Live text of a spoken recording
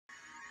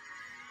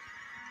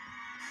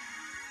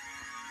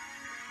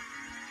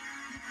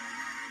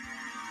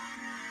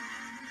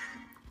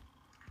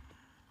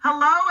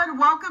Hello and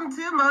welcome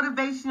to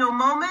Motivational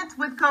Moments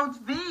with Coach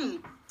V.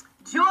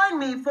 Join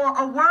me for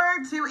a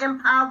word to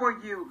empower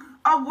you,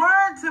 a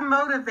word to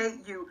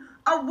motivate you,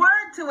 a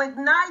word to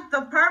ignite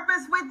the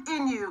purpose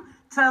within you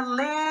to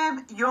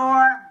live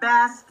your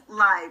best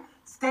life.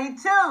 Stay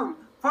tuned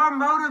for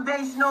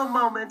Motivational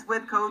Moments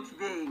with Coach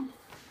V.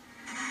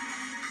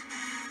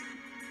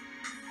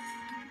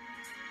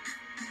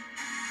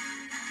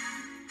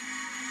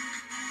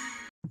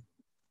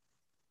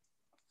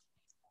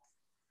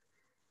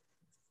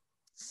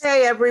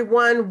 Hey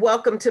everyone,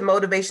 welcome to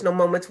Motivational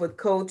Moments with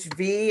Coach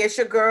V. It's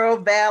your girl,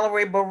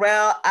 Valerie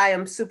Burrell. I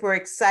am super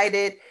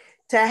excited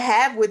to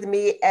have with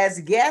me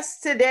as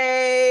guest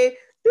today,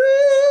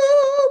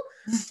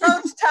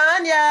 Coach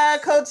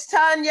Tonya. Coach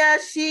Tonya,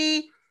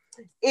 she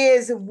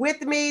is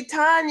with me.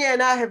 Tonya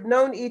and I have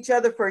known each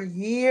other for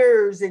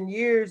years and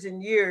years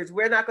and years.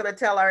 We're not going to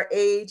tell our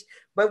age,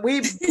 but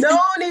we've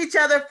known each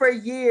other for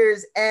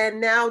years.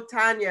 And now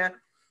Tonya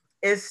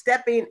is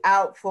stepping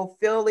out,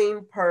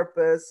 fulfilling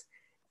purpose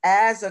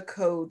as a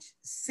coach,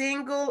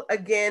 Single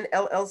Again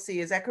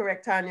LLC. Is that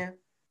correct, Tonya?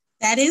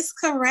 That is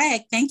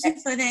correct. Thank you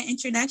for that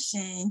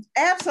introduction.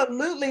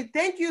 Absolutely.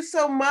 Thank you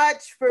so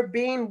much for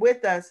being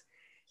with us.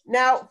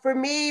 Now, for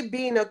me,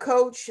 being a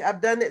coach, I've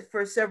done it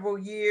for several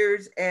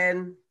years,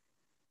 and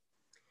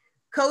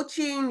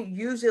coaching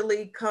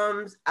usually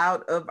comes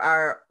out of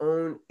our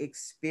own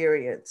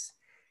experience.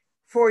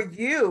 For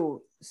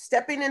you,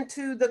 stepping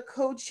into the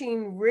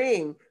coaching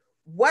ring,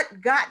 what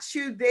got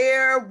you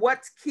there?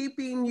 What's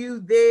keeping you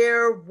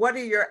there? What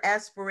are your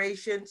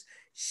aspirations?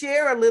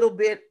 Share a little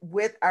bit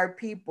with our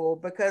people,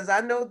 because I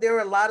know there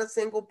are a lot of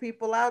single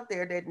people out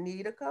there that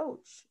need a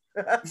coach.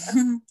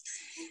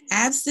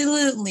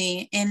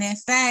 Absolutely. And in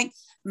fact,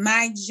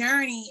 my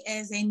journey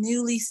as a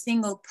newly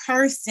single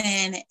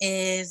person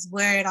is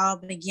where it all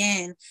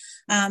began.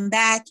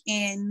 Back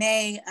in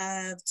May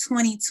of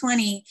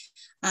 2020,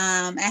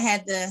 I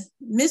had the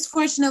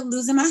misfortune of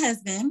losing my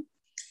husband.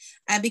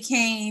 I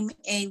became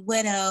a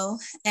widow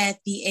at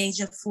the age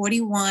of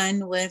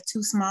 41 with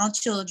two small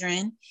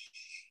children.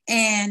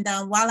 And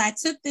while I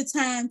took the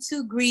time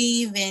to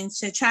grieve and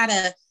to try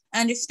to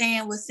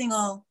understand what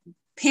single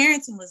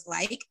parenting was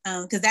like,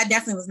 because that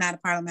definitely was not a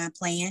part of my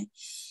plan,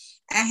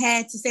 I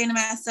had to say to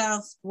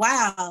myself,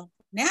 wow,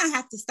 now I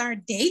have to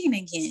start dating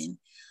again.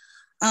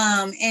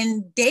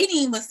 And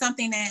dating was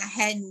something that I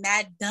had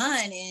not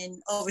done in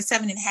over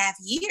 7.5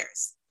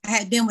 years. I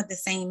had been with the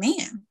same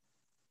man.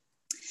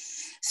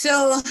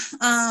 So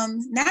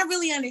not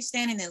really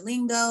understanding the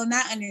lingo,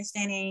 not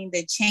understanding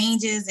the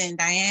changes and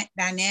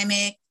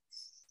dynamic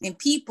in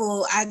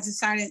people, I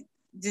decided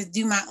to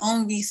do my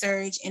own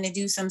research and to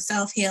do some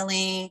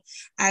self-healing.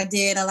 I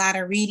did a lot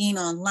of reading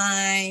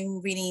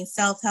online, reading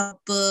self-help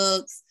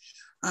books,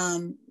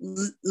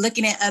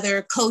 looking at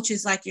other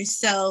coaches like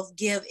yourself,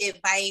 give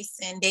advice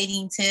and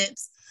dating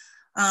tips.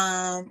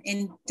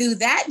 And through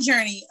that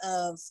journey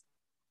of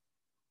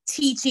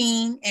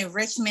teaching,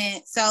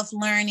 enrichment,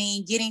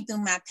 self-learning, getting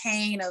through my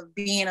pain of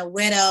being a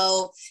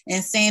widow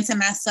and saying to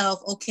myself,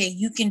 okay,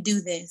 you can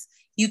do this.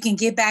 You can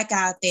get back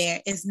out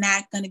there. It's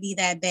not going to be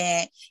that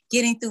bad.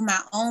 Getting through my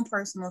own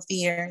personal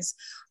fears,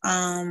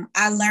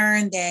 I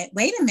learned that,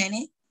 wait a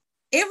minute,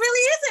 it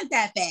really isn't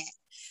that bad.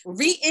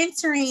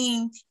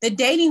 Re-entering the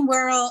dating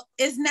world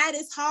is not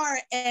as hard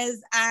as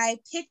I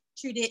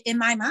pictured it in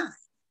my mind.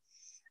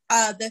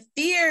 The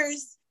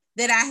fears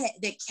that I had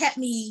that kept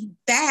me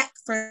back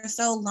for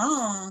so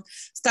long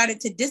started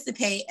to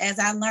dissipate as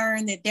I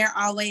learned that there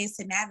are ways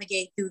to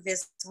navigate through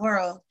this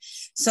world.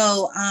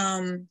 So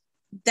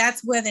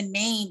that's where the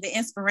name, the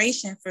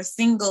inspiration for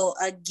Single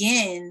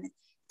Again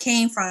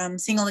came from.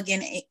 Single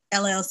Again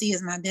LLC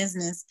is my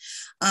business,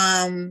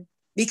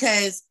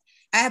 because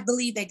I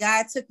believe that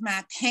God took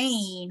my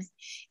pain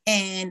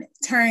and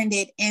turned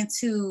it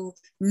into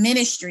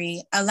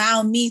ministry,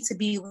 allowing me to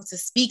be able to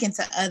speak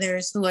into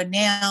others who are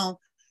now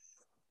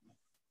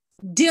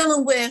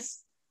dealing with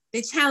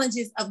the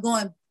challenges of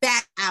going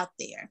back out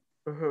there.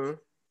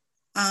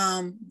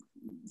 Mm-hmm.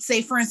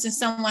 Say, for instance,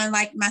 someone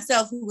like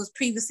myself who was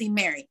previously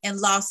married and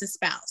lost a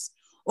spouse,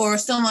 or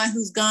someone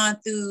who's gone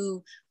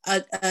through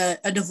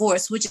a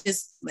divorce, which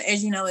is,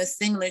 as you know, is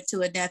similar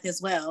to a death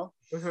as well.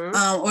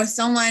 Mm-hmm. Or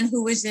someone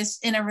who was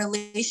just in a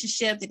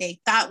relationship that they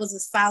thought was a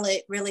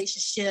solid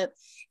relationship,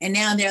 and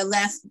now they're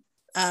left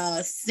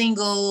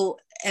single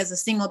as a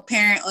single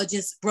parent, or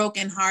just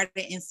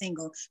brokenhearted and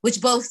single, which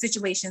both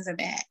situations are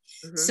bad.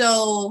 Mm-hmm.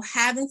 So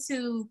having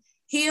to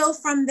heal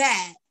from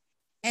that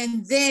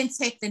and then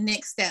take the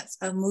next steps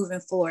of moving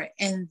forward.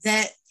 And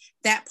that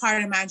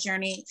part of my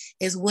journey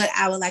is what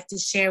I would like to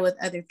share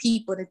with other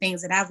people, the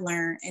things that I've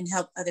learned, and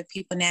help other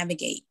people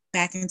navigate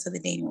back into the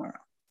dating world.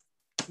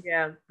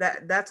 Yeah,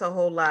 that's a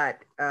whole lot,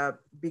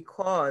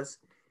 because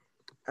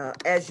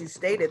as you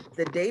stated,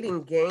 the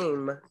dating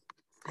game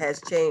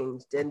has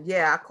changed. And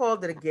yeah, I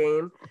called it a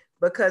game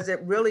because it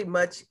really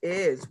much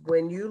is.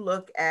 When you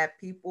look at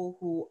people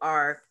who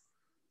are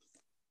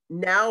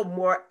now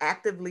more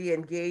actively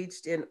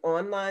engaged in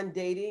online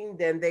dating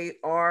than they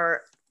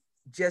are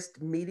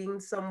just meeting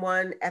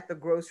someone at the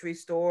grocery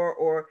store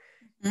or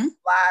Mm-hmm.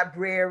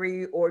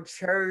 library or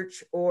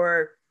church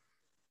or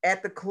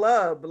at the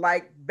club.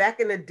 Like back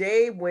in the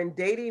day when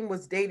dating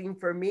was dating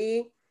for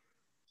me,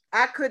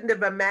 I couldn't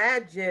have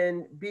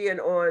imagined being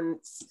on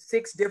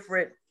 6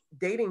 different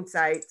dating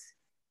sites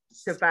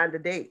to find a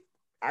date.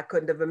 I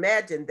couldn't have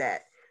imagined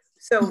that.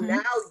 So Mm-hmm.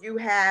 now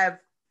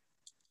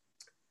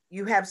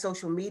you have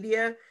social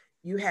media,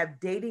 you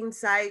have dating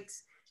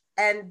sites,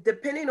 and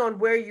depending on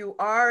where you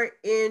are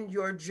in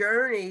your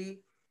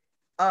journey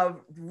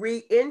of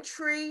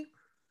reentry,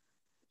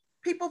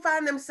 people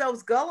find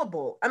themselves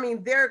gullible. I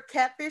mean, there are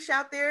catfish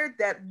out there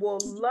that will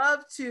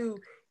love to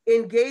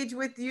engage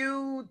with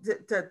you,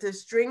 to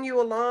string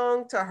you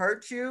along, to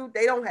hurt you.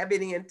 They don't have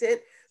any intent.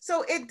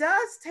 So it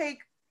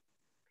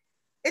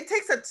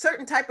takes a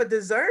certain type of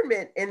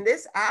discernment in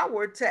this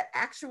hour to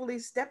actually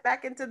step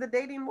back into the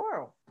dating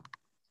world.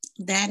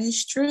 That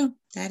is true.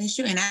 That is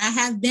true. And I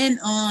have been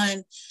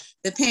on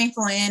the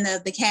painful end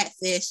of the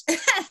catfish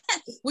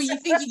where you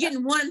think you're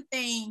getting one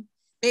thing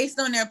based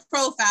on their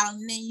profile,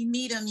 and then you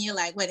meet them, you're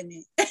like, wait a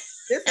minute.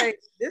 this ain't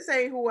this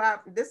ain't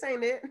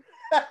it.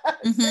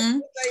 Mm-hmm. This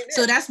ain't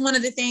So it. that's one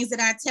of the things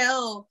that I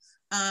tell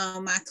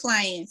my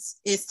clients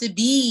is to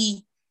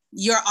be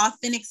your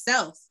authentic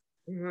self.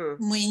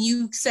 Mm-hmm. When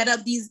you set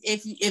up these,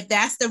 if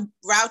that's the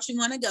route you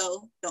want to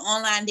go, the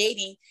online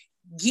dating,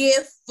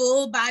 give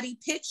full body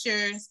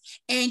pictures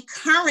and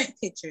current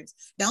pictures.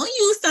 Don't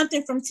use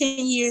something from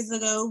 10 years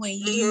ago when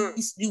you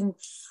used to do,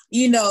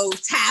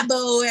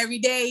 Tabo every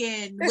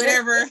day and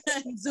whatever,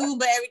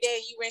 Zumba every day,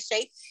 and you were in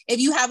shape. If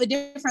you have a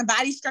different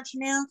body structure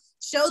now,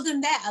 show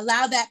them that.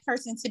 Allow that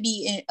person to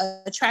be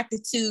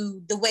attracted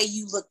to the way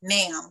you look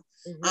now,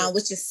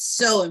 which is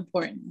so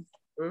important.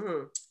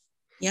 Mm-hmm.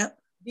 Yep.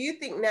 Do you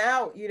think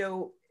now,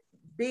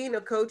 being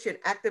a coach and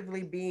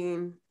actively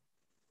being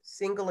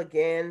single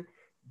again,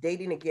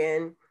 dating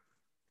again,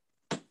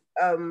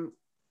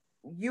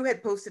 you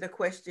had posted a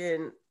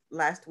question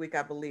last week,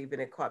 I believe,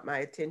 and it caught my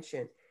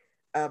attention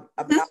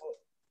about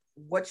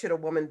what should a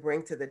woman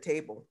bring to the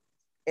table?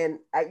 And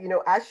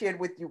I shared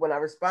with you when I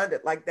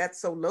responded, like,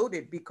 that's so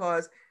loaded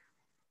because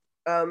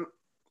in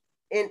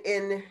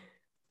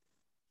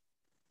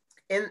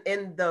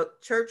the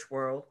church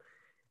world,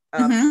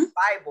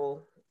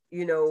 Bible,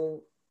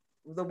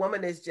 the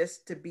woman is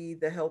just to be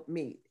the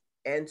helpmeet.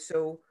 And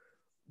so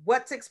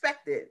what's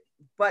expected?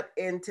 But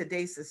in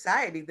today's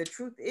society, the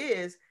truth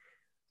is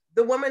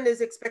the woman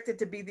is expected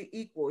to be the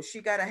equal.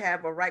 She got to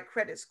have a right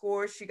credit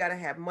score. She got to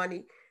have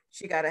money.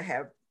 She got to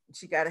have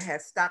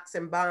stocks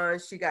and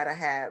bonds. She got to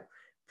have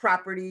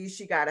property.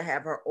 She got to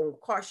have her own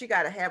car. She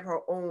got to have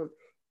her own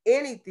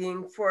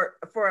anything for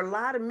a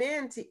lot of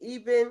men to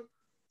even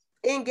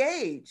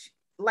engage.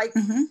 Like,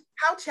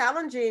 how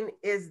challenging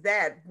is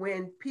that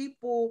when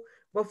people,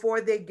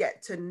 before they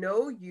get to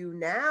know you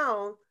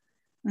now,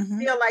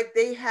 feel like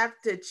they have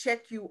to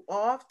check you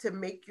off to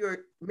make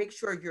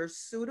sure you're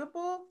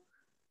suitable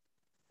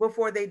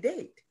before they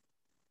date?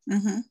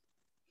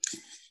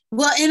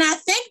 Well, and I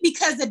think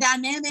because the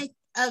dynamic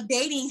of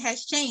dating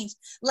has changed,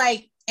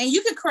 like, and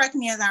you can correct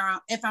me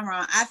if I'm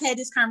wrong. I've had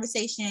this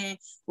conversation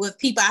with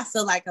people I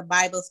feel like are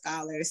Bible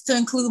scholars, to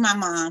include my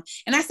mom.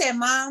 And I said,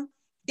 Mom,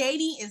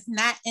 dating is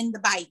not in the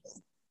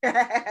Bible.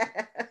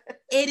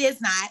 It is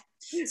not.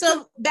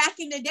 So back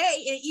in the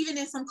day, and even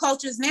in some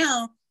cultures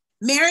now,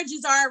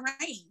 marriages are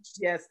arranged.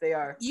 Yes, they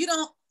are. You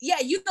don't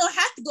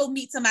have to go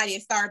meet somebody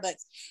at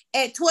Starbucks.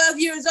 At 12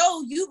 years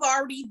old, you've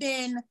already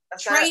been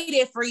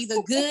traded for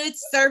either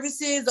goods,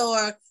 services,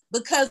 or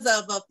because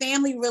of a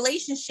family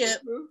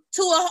relationship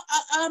to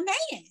a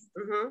man.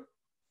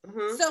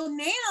 So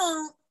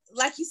now,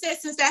 like you said,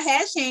 since that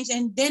has changed,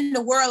 and then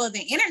the world of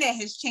the internet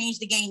has changed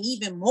the game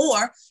even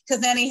more,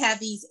 because then they have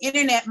these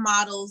internet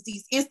models,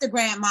 these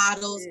Instagram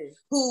models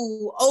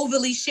who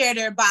overly share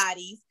their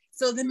bodies.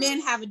 So the men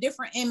have a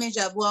different image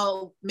of,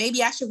 well,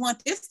 maybe I should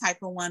want this type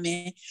of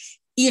woman.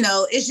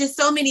 It's just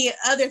so many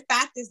other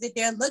factors that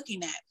they're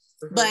looking at.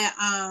 But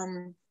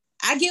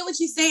I get what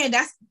you're saying.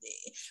 That's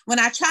when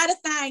I try to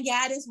find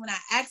guidance, when I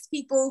ask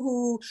people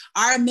who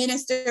are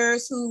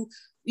ministers who,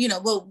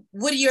 well,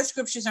 what are your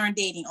scriptures on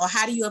dating, or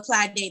how do you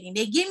apply dating?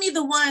 They give me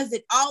the ones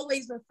that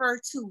always refer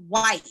to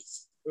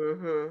wife.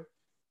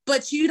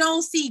 But you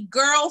don't see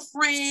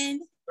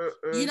girlfriend.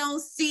 You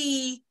don't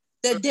see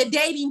the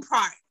dating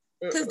part,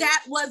 because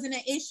that wasn't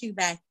an issue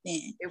back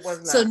then. It was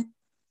not. So,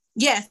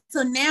 yes.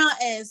 So now,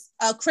 as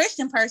a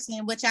Christian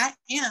person, which I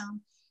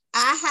am,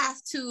 I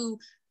have to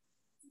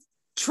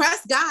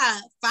trust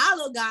God,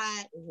 follow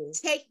God,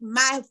 take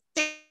my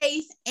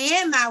faith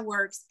and my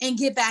works and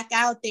get back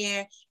out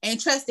there and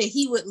trust that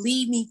He would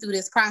lead me through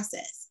this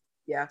process.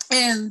 Yeah.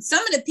 And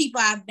some of the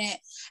people I've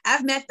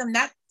met them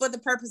not for the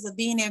purpose of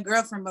being their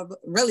girlfriend, but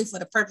really for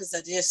the purpose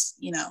of just,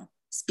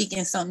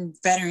 speaking something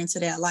better into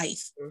their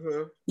life.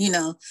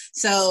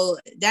 So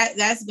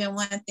that's been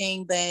one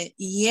thing. But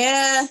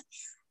yeah,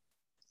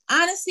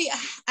 honestly,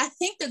 I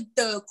think that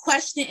the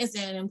question is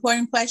an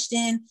important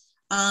question.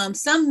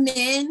 Some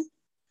men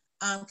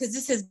because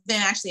this has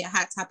been actually a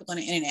hot topic on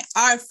the internet,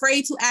 are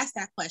afraid to ask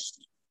that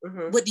question.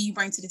 Mm-hmm. What do you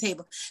bring to the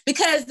table?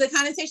 Because the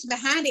connotation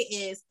behind it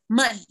is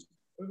money.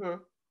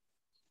 Mm-hmm.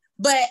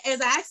 But as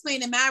I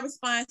explained in my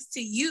response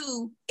to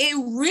you, it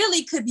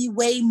really could be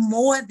way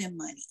more than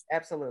money.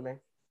 Absolutely.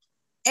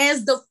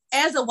 As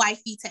a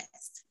wifey test.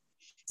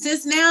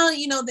 Since now,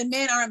 you know, the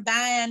men aren't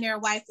buying their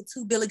wife for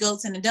 2 billy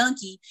goats and a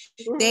donkey,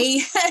 mm-hmm.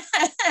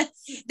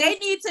 they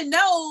need to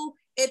know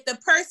if the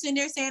person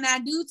they're saying I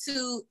do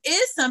to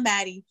is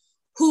somebody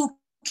who,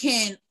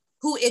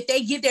 if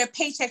they give their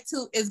paycheck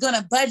to, is going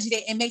to budget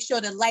it and make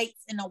sure the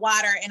lights and the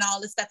water and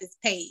all this stuff is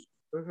paid.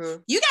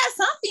 Mm-hmm. You got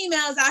some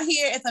females out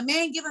here, if a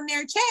man give them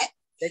their check,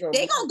 they're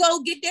gonna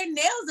go get their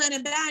nails done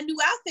and buy a new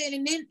outfit,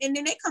 and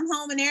then they come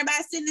home and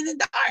everybody's sitting in the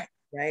dark.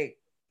 Right.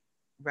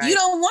 You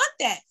don't want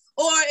that.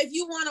 Or if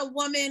you want a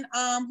woman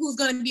who's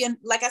going to be,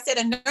 like I said,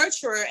 a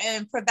nurturer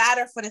and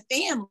provider for the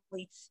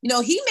family, you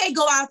know, he may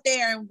go out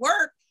there and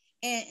work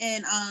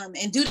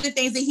and do the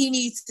things that he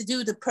needs to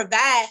do to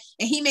provide,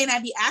 and he may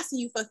not be asking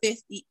you for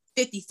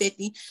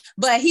 50-50,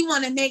 but he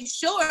want to make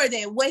sure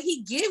that what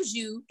he gives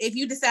you, if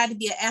you decide to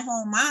be an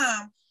at-home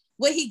mom,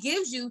 what he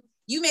gives you,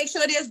 you make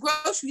sure there's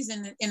groceries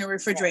in the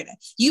refrigerator.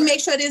 You make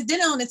sure there's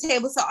dinner on the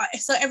table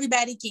so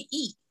everybody can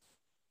eat.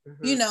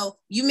 Mm-hmm. You know,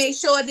 you make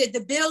sure that the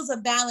bills are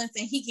balanced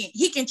and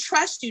he can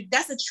trust you.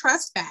 That's a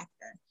trust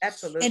factor.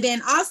 Absolutely. And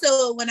then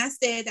also when I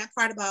said that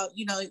part about,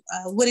 you know,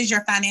 what is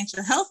your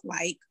financial health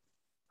like?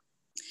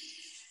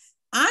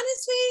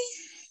 Honestly,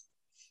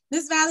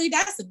 Miss Valerie,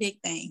 that's a big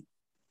thing.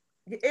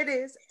 It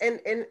is.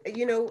 And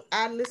you know,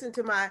 I listen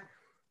to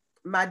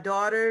my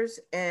daughters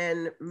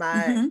and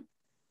my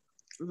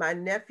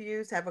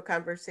nephews have a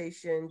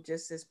conversation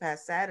just this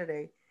past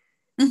Saturday.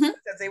 Mm-hmm.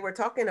 Because they were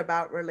talking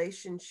about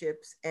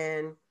relationships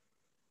and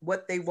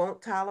what they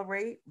won't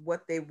tolerate,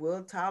 what they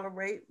will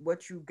tolerate,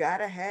 what you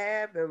gotta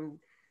have, and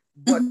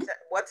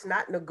what's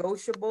not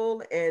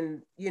negotiable.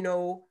 And you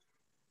know,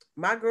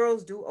 my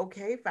girls do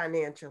okay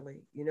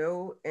financially, you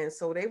know, and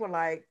so they were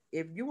like,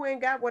 if you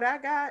ain't got what I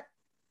got,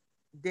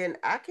 then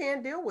I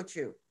can't deal with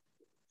you.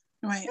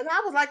 Right. And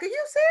I was like, are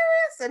you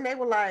serious? And they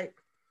were like,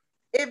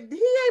 if he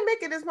ain't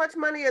making as much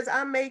money as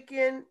I'm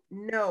making,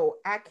 no,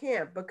 I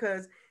can't,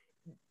 because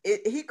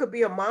he could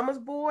be a mama's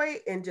boy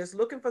and just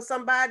looking for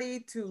somebody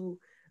to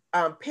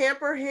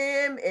pamper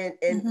him and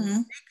make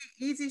it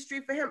easy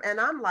street for him. And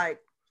I'm like,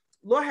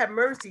 Lord have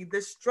mercy,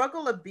 the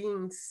struggle of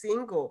being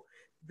single,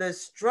 the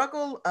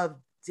struggle of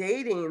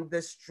dating,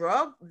 it's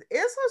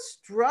a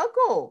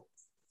struggle.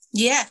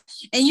 Yeah.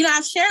 And, you know,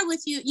 I've shared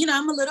with you, you know,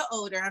 I'm a little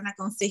older. I'm not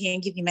going to sit here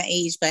and give you my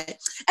age, but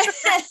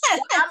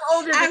I'm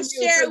older than I've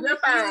shared with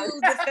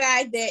you the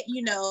fact that,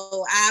 you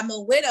know, I'm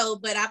a widow,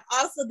 but I've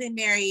also been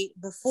married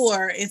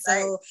before. And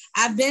so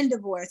I've been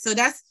divorced. So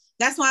that's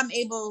why I'm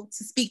able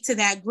to speak to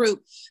that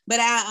group.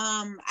 But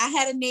I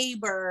had a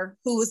neighbor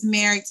who was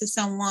married to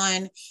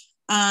someone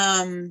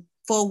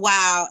for a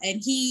while,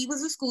 and he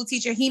was a school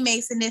teacher. He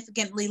made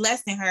significantly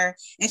less than her,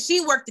 and she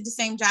worked at the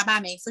same job I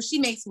make. So she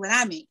makes what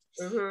I make.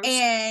 Mm-hmm.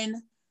 And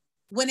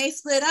when they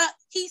split up,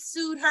 he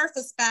sued her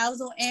for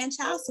spousal and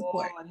child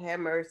support. Lord have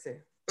mercy.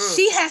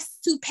 She has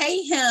to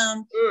pay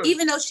him,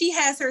 even though she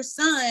has her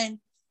son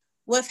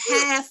with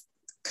half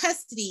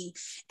custody.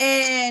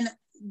 And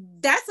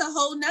that's a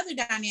whole nother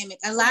dynamic.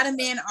 A lot of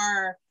men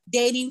are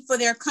dating for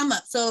their come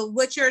up. So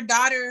what your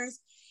daughters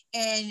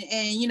and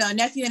you know,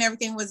 nephew and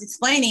everything was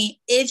explaining,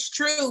 it's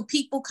true.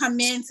 People come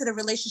into the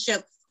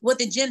relationship with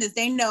agendas.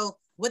 They know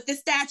what the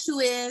statute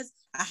is,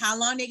 how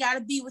long they got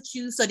to be with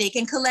you so they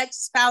can collect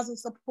spousal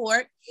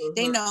support. Mm-hmm.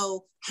 They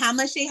know how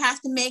much they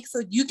have to make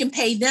so you can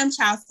pay them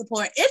child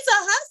support. It's a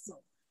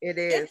hustle. It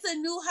is. It's a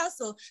new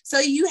hustle. So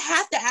you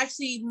have to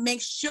actually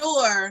make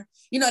sure,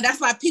 you know,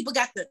 that's why people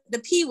got the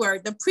P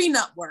word, the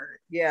prenup word.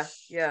 Yeah,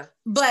 yeah.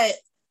 But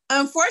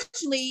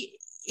unfortunately,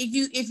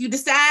 if you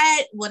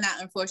decide, well,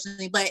 not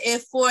unfortunately, but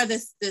if for the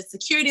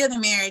security of the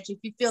marriage, if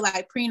you feel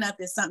like prenup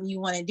is something you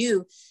want to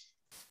do,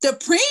 the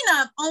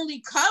prenup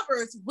only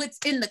covers what's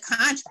in the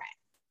contract.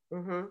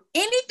 Mm-hmm.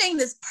 Anything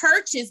that's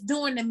purchased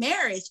during the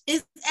marriage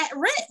is at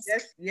risk.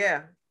 Yes,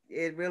 yeah,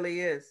 it really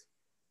is.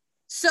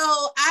 So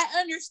I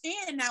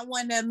understand not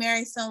wanting to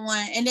marry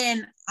someone, and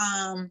then,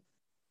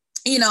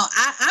 you know,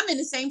 I'm in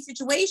the same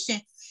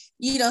situation.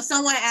 You know,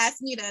 someone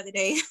asked me the other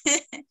day,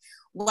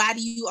 why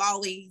do you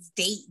always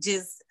date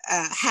just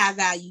high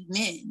value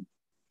men?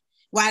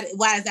 Why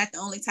is that the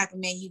only type of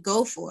man you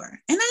go for?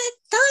 And I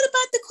thought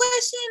about the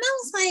question, and I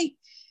was like,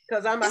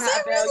 because I'm a is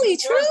that really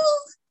true?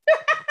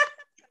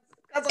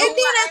 And then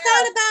I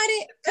thought about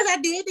it, because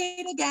I did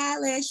date a guy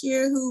last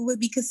year who would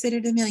be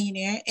considered a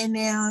millionaire. And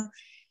now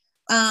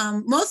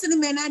most of the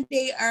men I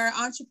date are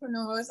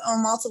entrepreneurs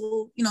on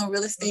multiple, you know,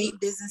 real estate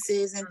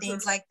businesses and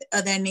things like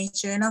of that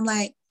nature. And I'm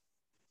like,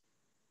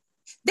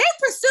 they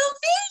pursue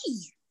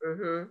me.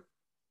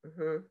 Mm-hmm.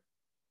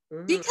 Mm-hmm.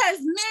 Mm-hmm. Because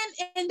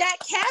men in that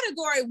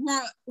category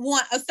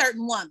want a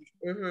certain woman.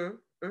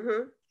 Mm-hmm.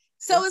 Mm-hmm.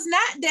 So it's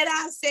not that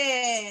I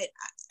said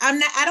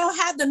I don't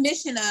have the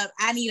mission of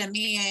I need a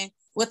man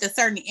with a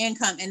certain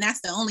income, and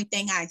that's the only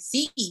thing I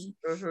see.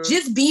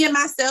 Just being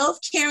myself,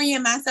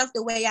 carrying myself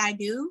the way I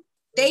do,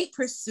 they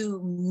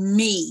pursue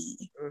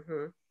me.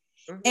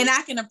 And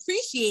I can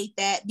appreciate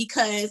that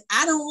because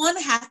I don't want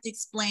to have to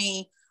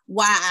explain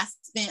why I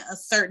spent a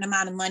certain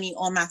amount of money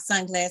on my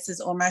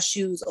sunglasses or my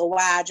shoes or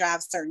why I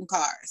drive certain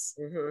cars.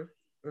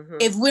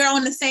 If we're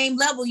on the same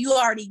level, you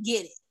already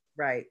get it.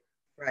 Right.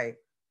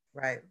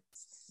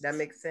 That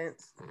makes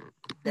sense.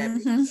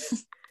 Makes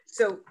sense.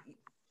 So,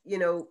 you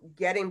know,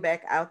 getting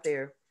back out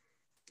there,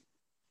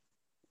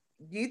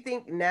 do you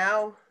think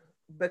now,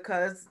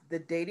 because the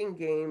dating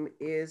game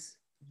is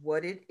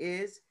what it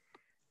is,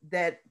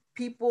 that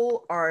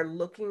people are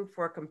looking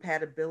for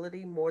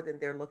compatibility more than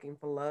they're looking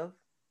for love?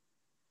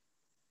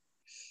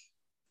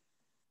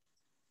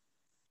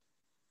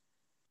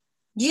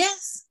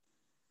 Yes.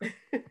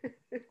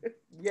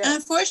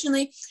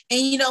 Unfortunately.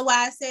 And you know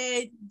why I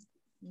said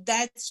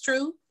that's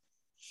true?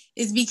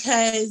 Is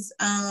because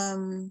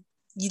the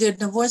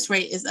divorce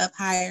rate is up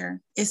higher.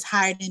 It's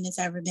higher than it's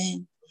ever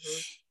been.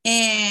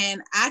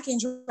 And I can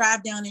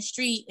drive down the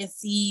street and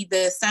see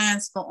the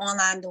signs for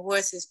online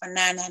divorces for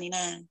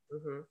 $9.99.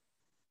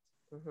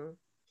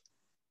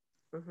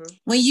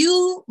 When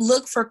you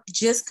look for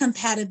just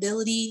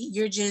compatibility,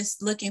 you're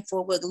just looking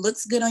for what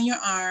looks good on your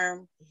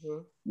arm,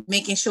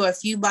 making sure a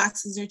few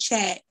boxes are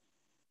checked.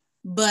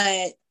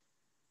 But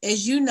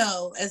as you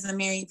know, as a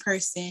married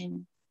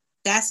person,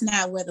 that's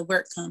not where the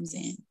work comes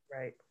in.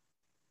 Right.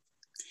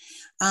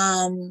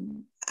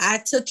 I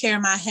took care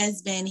of my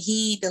husband.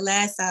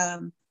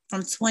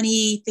 From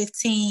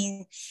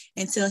 2015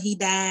 until he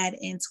died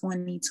in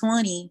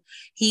 2020,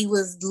 he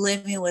was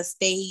living with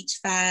stage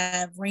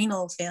 5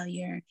 renal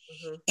failure.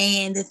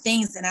 And the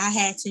things that I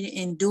had to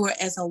endure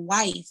as a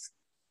wife,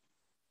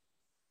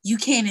 you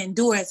can't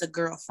endure as a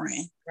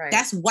girlfriend. Right.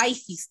 That's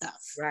wifey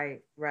stuff.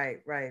 Right.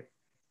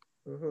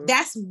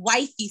 That's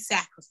wifey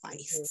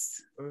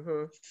sacrifice.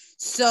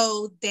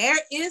 So there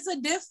is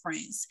a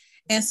difference.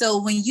 And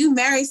so when you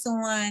marry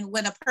someone,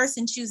 when a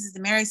person chooses to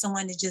marry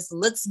someone that just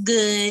looks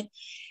good,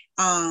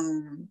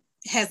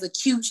 has a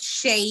cute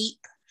shape,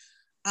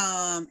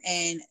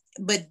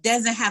 but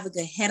doesn't have a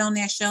good head on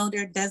their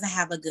shoulder, doesn't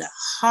have a good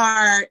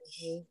heart,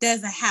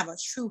 doesn't have a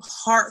true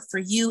heart for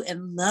you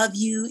and love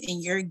you,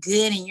 and you're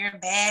good and you're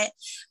bad.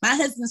 My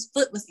husband's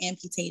foot was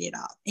amputated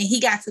off, and he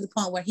got to the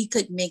point where he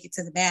couldn't make it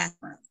to the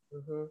bathroom.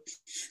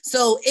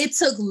 So it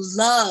took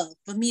love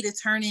for me to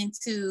turn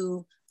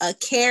into a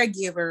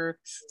caregiver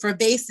for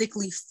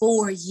basically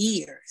 4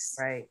 years.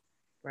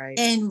 Right.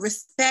 And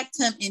respect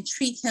him and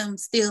treat him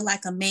still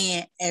like a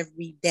man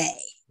every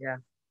day.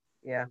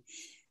 Yeah.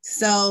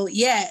 So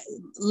yeah,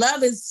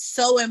 love is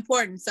so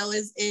important. So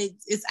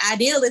it's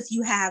ideal if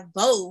you have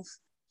both,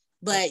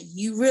 but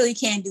you really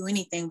can't do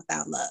anything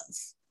without love.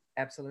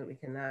 Absolutely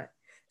cannot.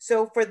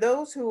 So for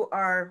those who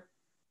are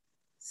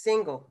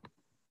single,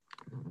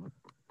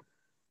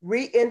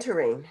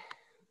 re-entering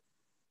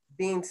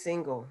being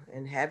single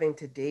and having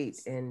to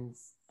date and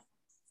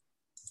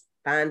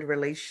find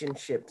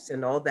relationships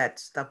and all that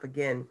stuff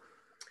again,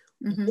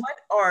 what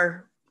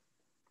are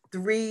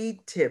 3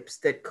 tips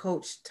that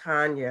Coach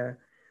Tonya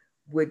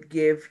would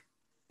give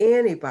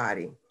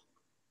anybody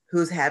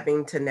who's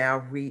having to now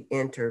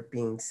re-enter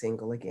being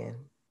single again?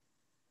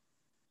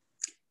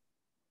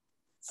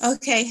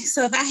 Okay,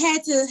 so if I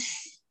had to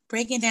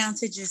break it down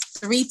to just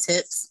 3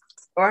 tips.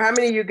 Or how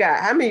many you got?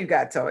 How many you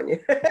got,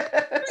 Tonya? I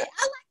like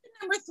the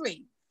number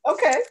 3.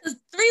 Okay.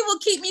 3 will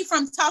keep me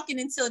from talking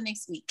until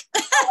next week.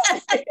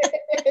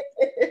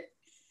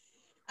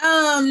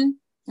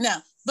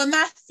 No, but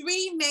my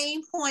 3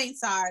 main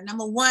points are: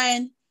 number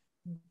 1,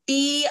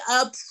 be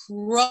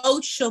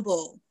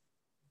approachable.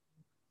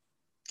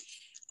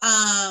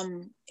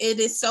 It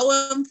is so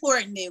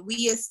important that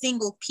we as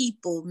single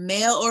people,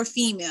 male or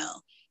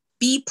female,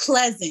 be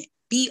pleasant,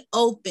 be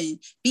open,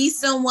 be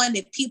someone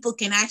that people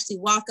can actually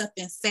walk up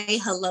and say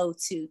hello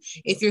to.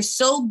 If you're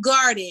so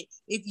guarded,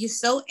 if you're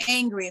so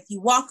angry, if you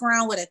walk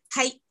around with a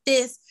tight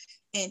fist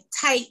and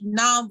tight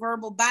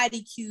nonverbal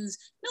body cues,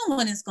 no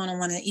one is going to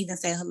want to even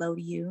say hello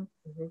to you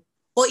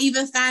or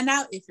even find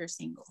out if you're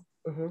single.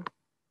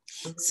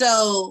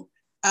 So,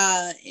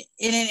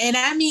 and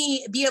I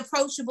mean, be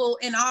approachable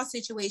in all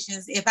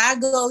situations. If I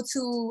go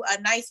to a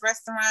nice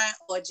restaurant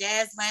or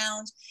jazz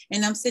lounge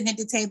and I'm sitting at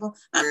the table,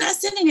 I'm not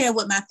sitting there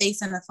with my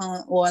face on the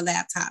phone or a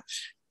laptop.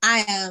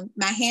 I am,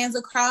 my hands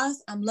are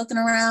crossed. I'm looking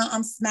around.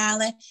 I'm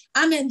smiling.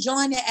 I'm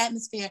enjoying the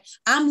atmosphere.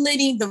 I'm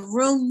letting the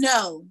room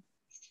know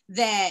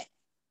that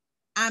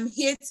I'm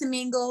here to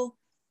mingle.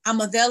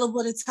 I'm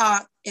available to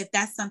talk if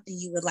that's something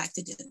you would like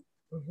to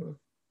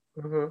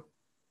do.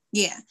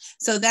 Yeah.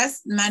 So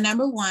that's my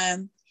number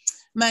 1.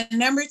 My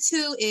number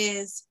 2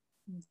 is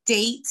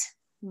date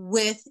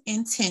with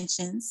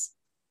intentions.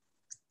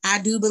 I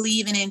do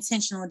believe in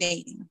intentional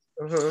dating.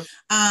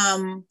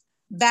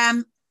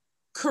 By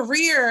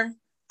career,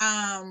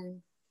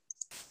 I'm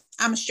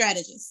a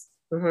strategist.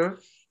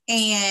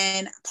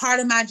 And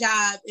part of my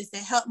job is to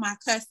help my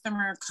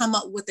customer come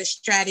up with a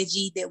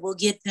strategy that will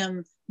get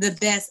them the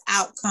best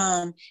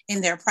outcome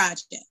in their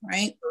project,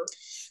 right?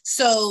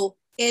 So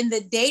in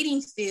the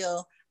dating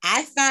field,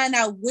 I find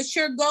out what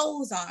your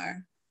goals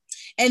are,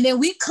 and then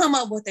we come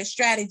up with a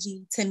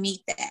strategy to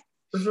meet that.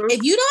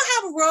 If you don't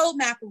have a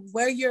roadmap of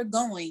where you're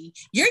going,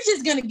 you're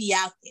just going to be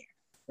out there.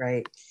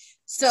 Right.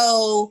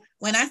 So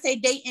when I say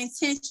date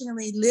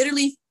intentionally,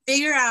 literally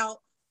figure out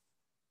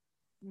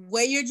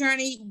where your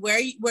journey, where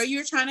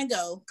you're trying to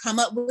go, come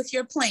up with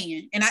your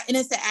plan. And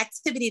it's an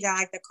activity that I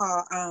like to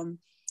call,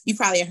 you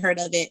probably have heard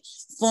of it,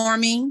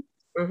 forming.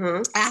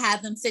 I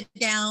have them sit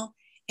down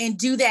and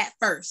do that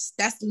first.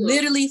 That's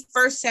literally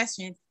first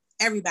session,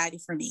 everybody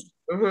for me.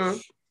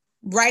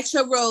 Write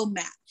your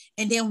roadmap.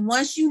 And then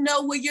once you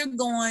know where you're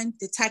going,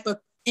 the type of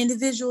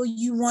individual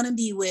you want to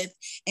be with,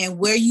 and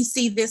where you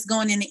see this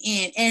going in the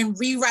end, and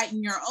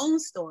rewriting your own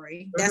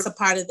story, that's a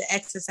part of the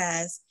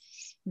exercise,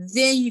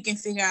 then you can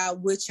figure out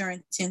what your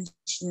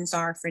intentions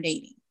are for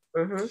dating.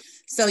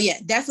 So yeah,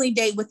 definitely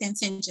date with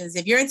intentions.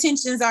 If your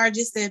intentions are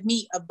just to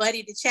meet a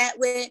buddy to chat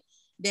with,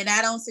 then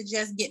I don't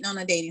suggest getting on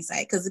a dating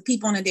site, because the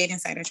people on a dating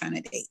site are trying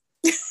to date.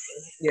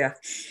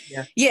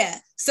 Yeah.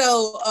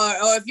 So,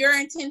 or if your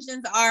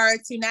intentions are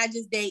to not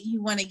just date,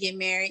 you want to get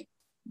married,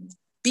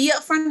 be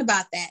upfront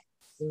about that.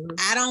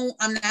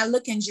 I'm not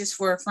looking just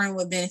for a friend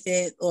with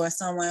benefit or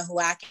someone who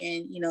I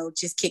can,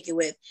 just kick it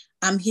with.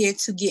 I'm here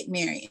to get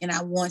married, and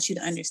I want you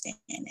to understand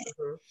that.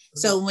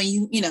 So when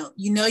you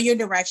know your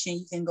direction,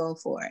 you can go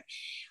for it.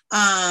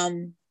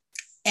 And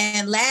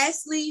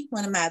lastly,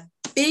 one of my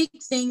big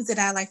things that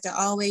I like to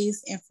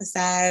always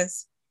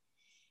emphasize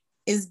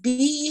is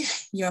be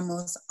your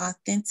most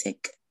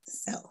authentic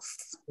self.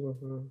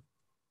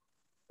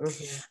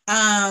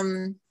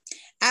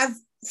 I've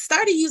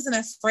started using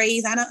a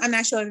phrase. I'm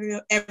not sure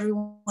if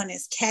everyone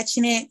is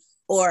catching it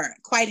or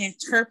quite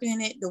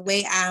interpreting it the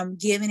way I'm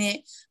giving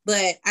it,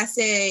 but I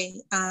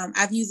say,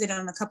 I've used it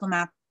on a couple of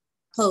my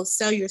posts: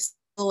 sell your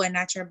soul and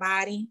not your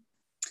body.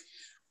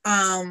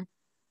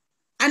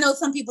 I know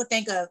some people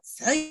think of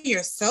sell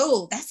your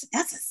soul. That's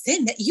a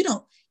sin. That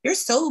your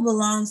soul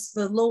belongs to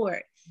the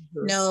Lord.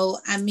 No,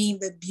 I mean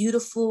the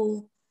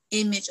beautiful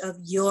image of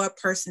your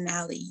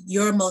personality,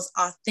 your most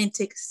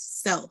authentic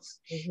self.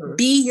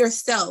 Be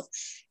yourself.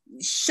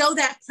 Show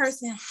that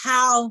person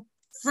how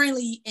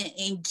friendly and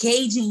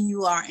engaging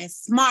you are, and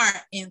smart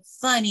and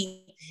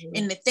funny,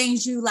 and the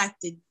things you like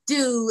to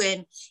do,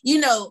 and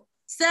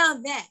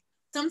sell that.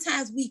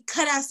 Sometimes we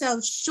cut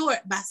ourselves short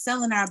by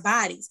selling our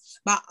bodies,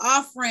 by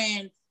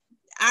offering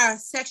our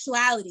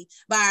sexuality,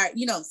 by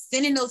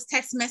sending those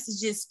text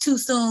messages too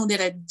soon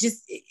that are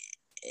just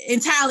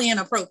entirely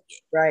inappropriate.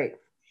 Right.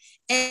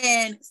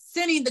 And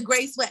sending the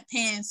gray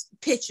sweatpants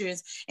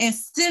pictures, and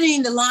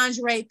sending the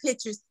lingerie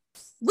pictures.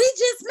 We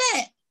just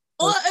met.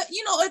 Or, if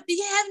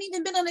you haven't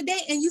even been on a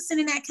date and you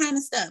sending that kind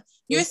of stuff,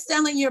 you're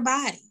selling your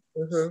body.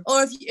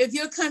 Or if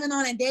you're coming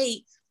on a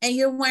date and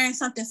you're wearing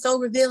something so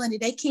revealing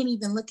that they can't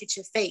even look at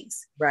your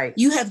face. Right.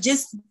 You have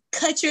just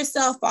cut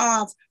yourself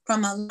off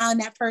from allowing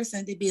that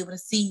person to be able to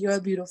see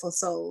your beautiful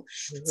soul.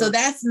 So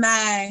that's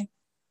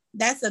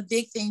a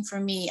big thing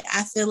for me.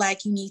 I feel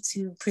like you need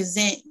to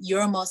present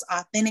your most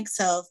authentic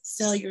self,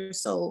 sell your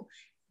soul,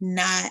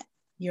 not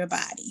your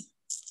body.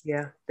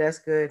 Yeah, that's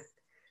good.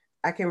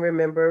 I can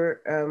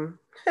remember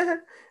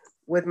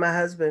with my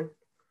husband,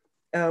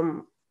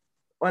 on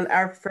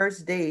our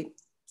first date,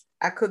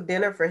 I cooked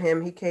dinner for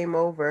him. He came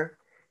over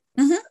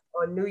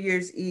on New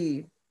Year's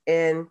Eve,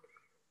 and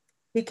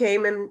he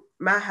came in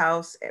my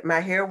house. My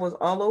hair was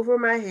all over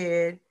my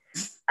head.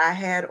 I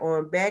had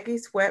on baggy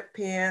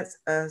sweatpants,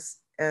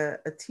 a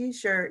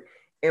t-shirt,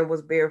 and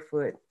was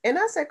barefoot. And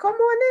I said, "Come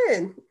on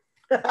in."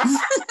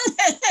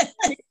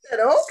 He said,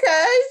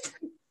 "Okay."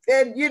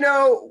 And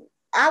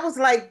I was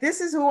like, this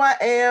is who I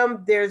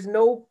am. This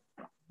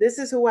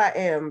is who I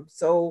am.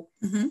 So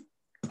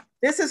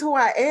this is who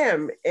I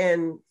am.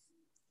 And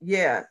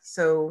yeah,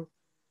 so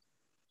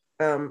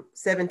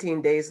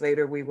 17 days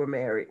later, we were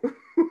married.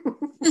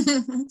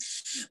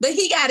 But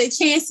he got a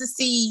chance to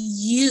see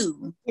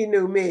you. He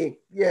knew me.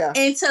 Yeah.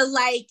 And to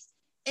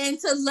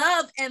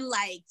love and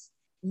like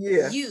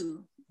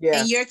you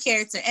and your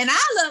character. And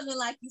I love him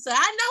like you. So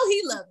I know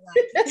he loved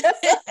like you.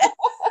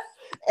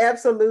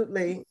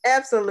 Absolutely.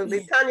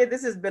 Tonya,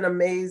 this has been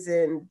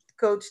amazing.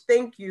 Coach,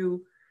 thank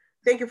you.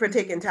 Thank you for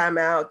taking time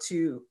out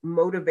to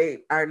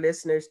motivate our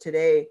listeners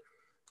today.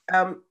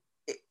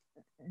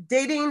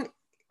 Dating,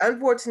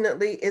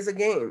 unfortunately, is a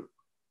game.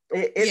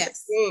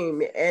 It's a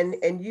game,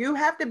 and you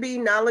have to be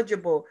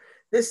knowledgeable.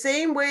 The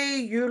same way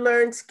you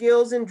learn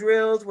skills and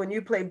drills when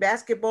you play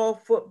basketball,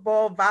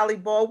 football,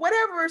 volleyball,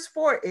 whatever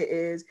sport it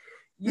is,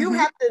 you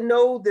have to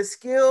know the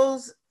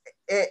skills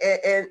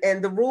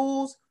and the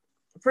rules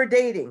for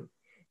dating.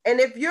 And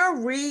if you're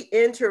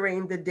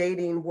re-entering the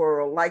dating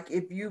world, like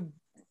if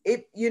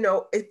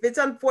it's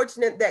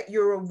unfortunate that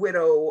you're a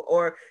widow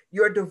or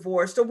you're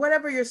divorced or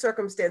whatever your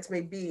circumstance may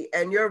be,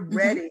 and you're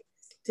ready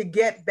to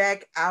get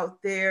back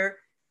out there,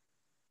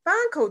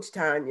 find Coach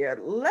Tonya.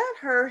 Let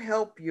her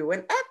help you.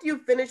 And after you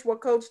finish with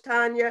Coach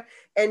Tonya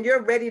and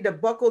you're ready to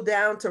buckle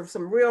down to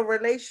some real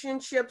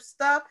relationship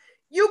stuff,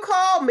 you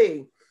call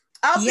me.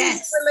 I'll be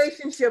Yes. your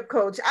relationship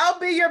coach. I'll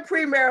be your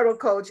premarital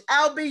coach.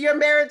 I'll be your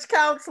marriage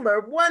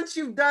counselor once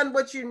you've done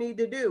what you need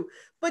to do.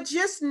 But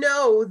just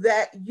know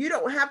that you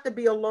don't have to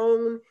be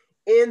alone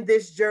in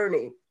this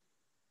journey.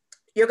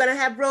 You're going to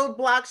have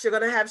roadblocks. You're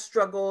going to have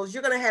struggles.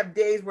 You're going to have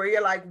days where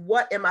you're like,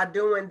 what am I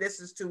doing?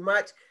 This is too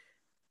much.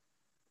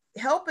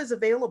 Help is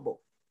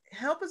available.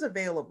 Help is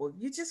available.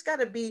 You just got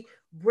to be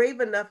brave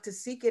enough to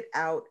seek it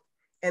out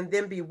and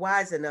then be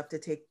wise enough to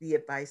take the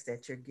advice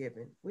that you're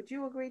given. Would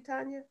you agree,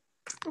 Tonya?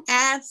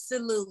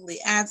 Absolutely.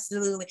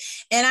 Absolutely.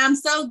 And I'm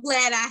so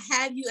glad I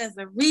have you as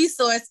a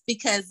resource,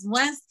 because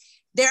once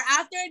they're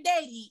out there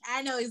dating,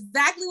 I know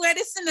exactly where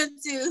to send them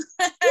to.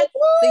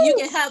 So you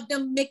can help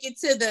them make it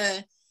to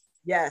the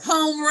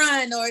home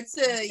run or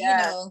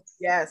to,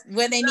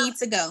 where they need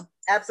to go.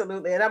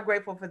 Absolutely. And I'm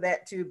grateful for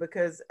that too,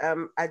 because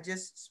I'm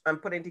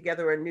putting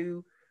together a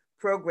new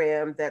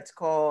program that's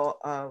called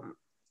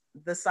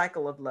The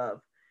Cycle of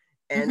Love.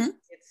 And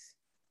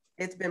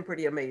it's been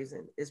pretty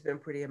amazing. It's been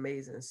pretty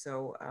amazing.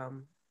 So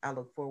I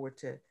look forward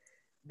to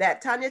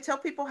that. Tonya, tell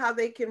people how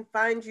they can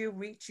find you,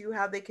 reach you,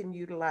 how they can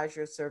utilize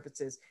your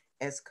services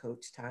as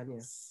Coach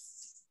Tonya.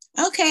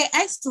 Okay,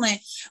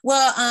 excellent.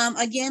 Well,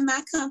 again,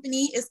 my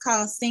company is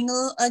called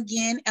Single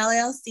Again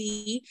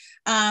LLC.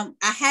 I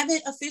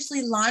haven't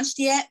officially launched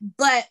yet,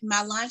 but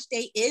my launch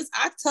date is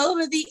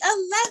October the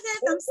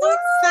 11th. I'm so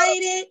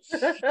excited.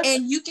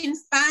 And you can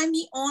find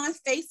me on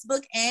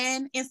Facebook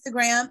and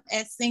Instagram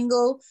at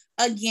Single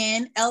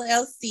Again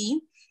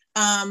LLC.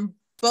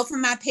 Both of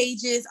my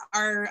pages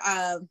are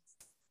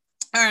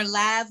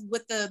live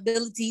with the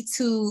ability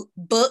to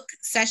book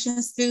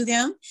sessions through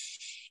them.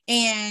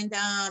 And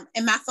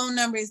my phone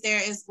number is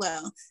there as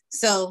well.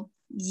 So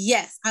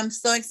yes, I'm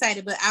so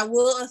excited, but I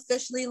will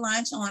officially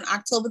launch on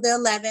October the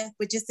 11th,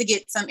 but just to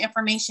get some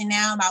information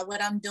now about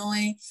what I'm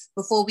doing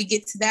before we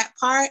get to that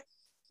part,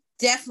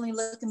 definitely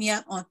look me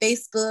up on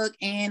Facebook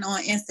and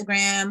on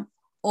Instagram,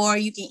 or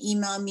you can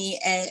email me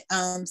at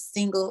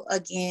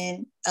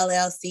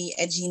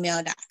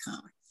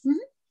singleagainllc@gmail.com.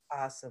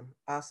 Awesome.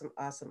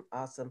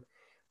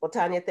 Well,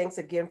 Tonya, thanks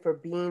again for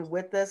being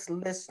with us.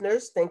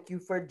 Listeners, thank you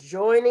for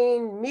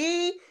joining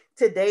me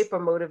today for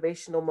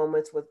Motivational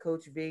Moments with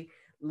Coach V.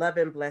 Love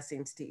and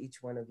blessings to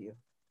each one of you.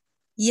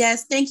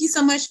 Yes, thank you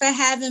so much for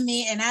having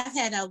me, and I've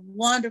had a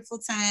wonderful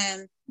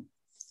time.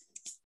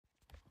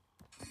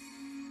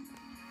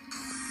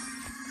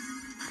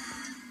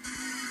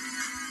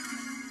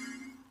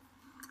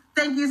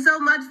 Thank you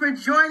so much for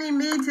joining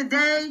me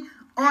today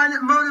on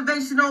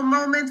Motivational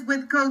Moments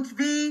with Coach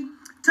V.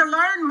 To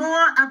learn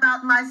more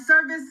about my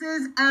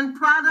services and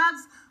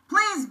products,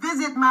 please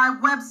visit my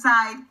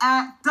website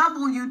at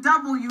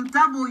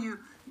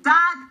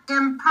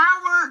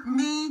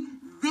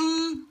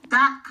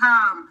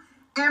www.empowermev.com.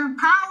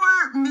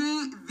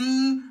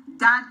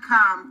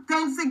 Empowermev.com.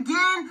 Thanks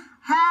again.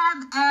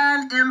 Have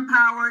an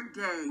empowered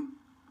day.